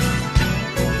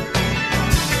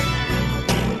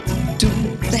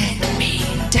 Don't let me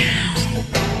down.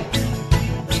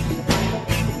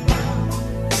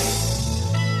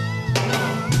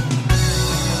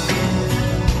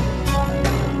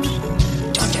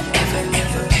 Don't you ever,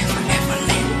 ever, ever, ever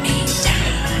let me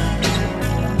down. Don't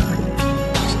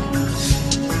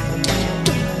let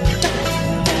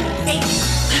me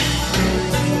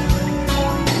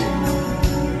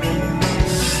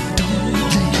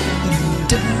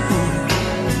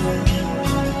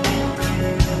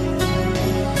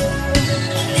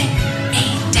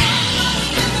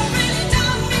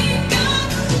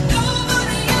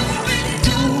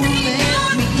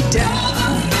down. Don't let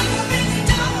me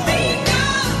down.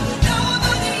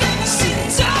 See,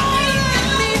 don't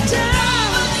let me down.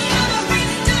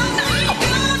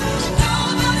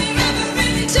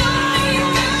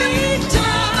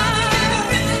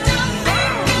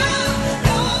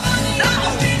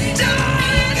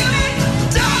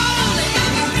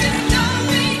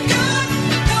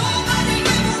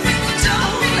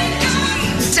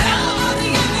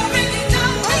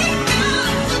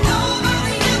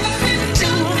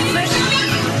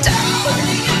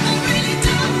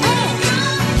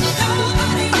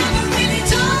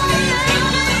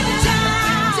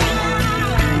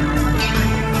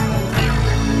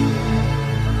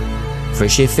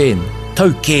 Fresh FM,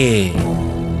 Tauke.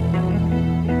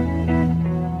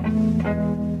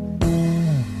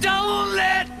 Don't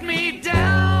let me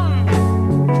down.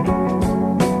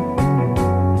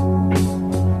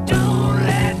 Don't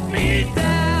let me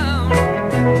down.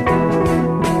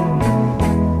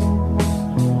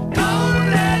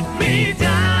 Don't let me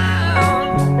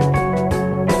down.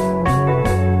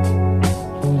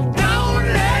 Don't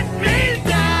let me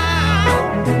down.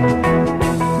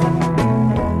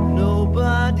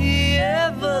 Nobody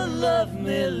ever loved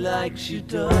me like she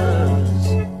does.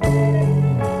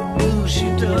 Oh, she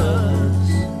does.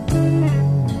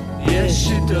 Yes,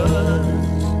 she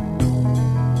does.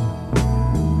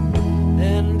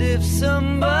 And if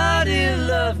somebody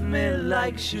loved me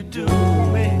like she do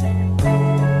me,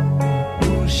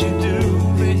 oh, she do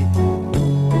me.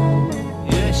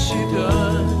 Yes, she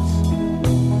does.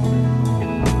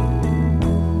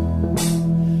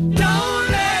 Don't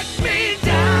let me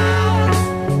down.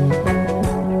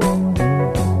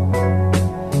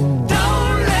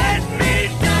 Don't let me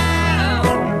down.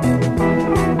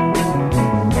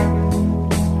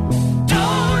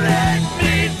 Don't let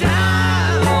me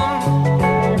down.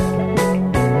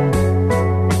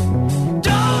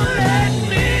 Don't let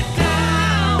me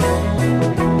down.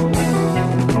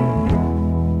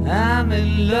 I'm in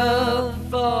love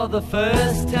for the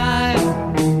first time.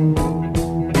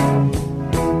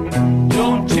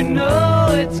 Don't you know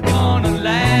it's gonna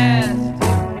last?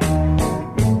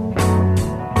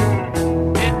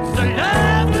 It's a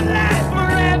love that lasts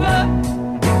forever.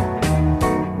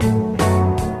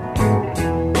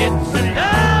 It's a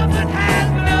love that has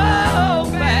no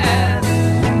past.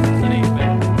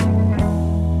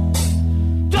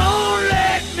 Don't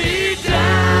let me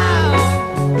down.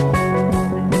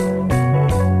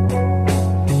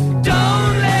 Don't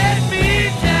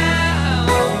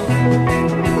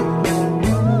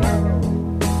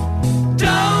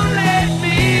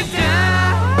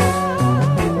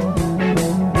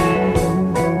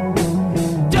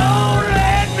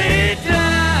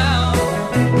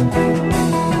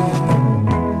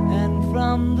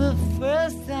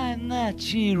that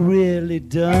she really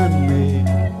done me.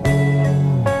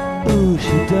 Ooh,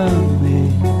 she done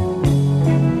me.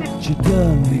 She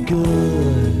done me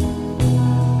good.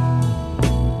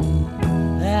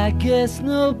 I guess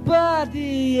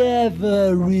nobody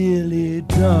ever really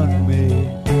done me.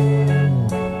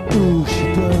 Ooh, she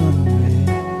done me.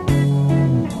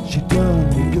 She done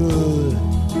me good.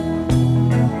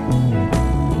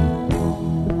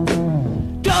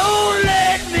 Don't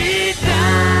let me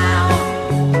down.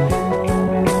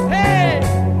 Hey,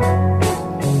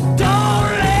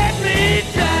 don't let me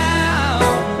down.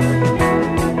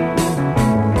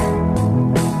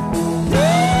 Don't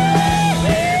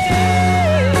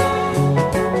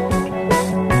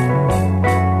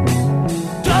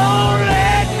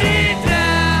let me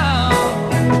down.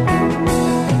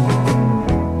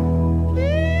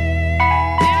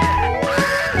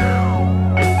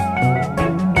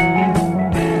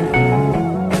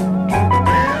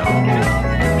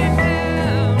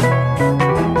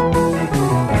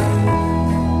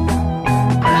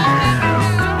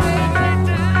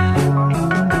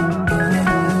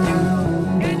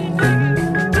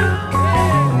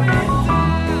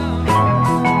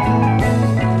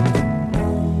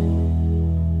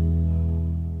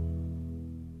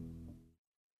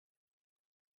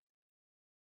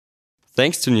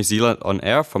 Thanks to New Zealand On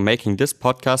Air for making this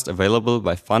podcast available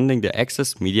by funding the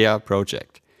Access Media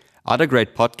project. Other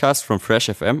great podcasts from Fresh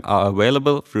FM are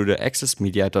available through the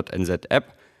accessmedia.nz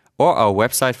app or our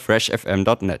website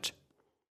freshfm.net.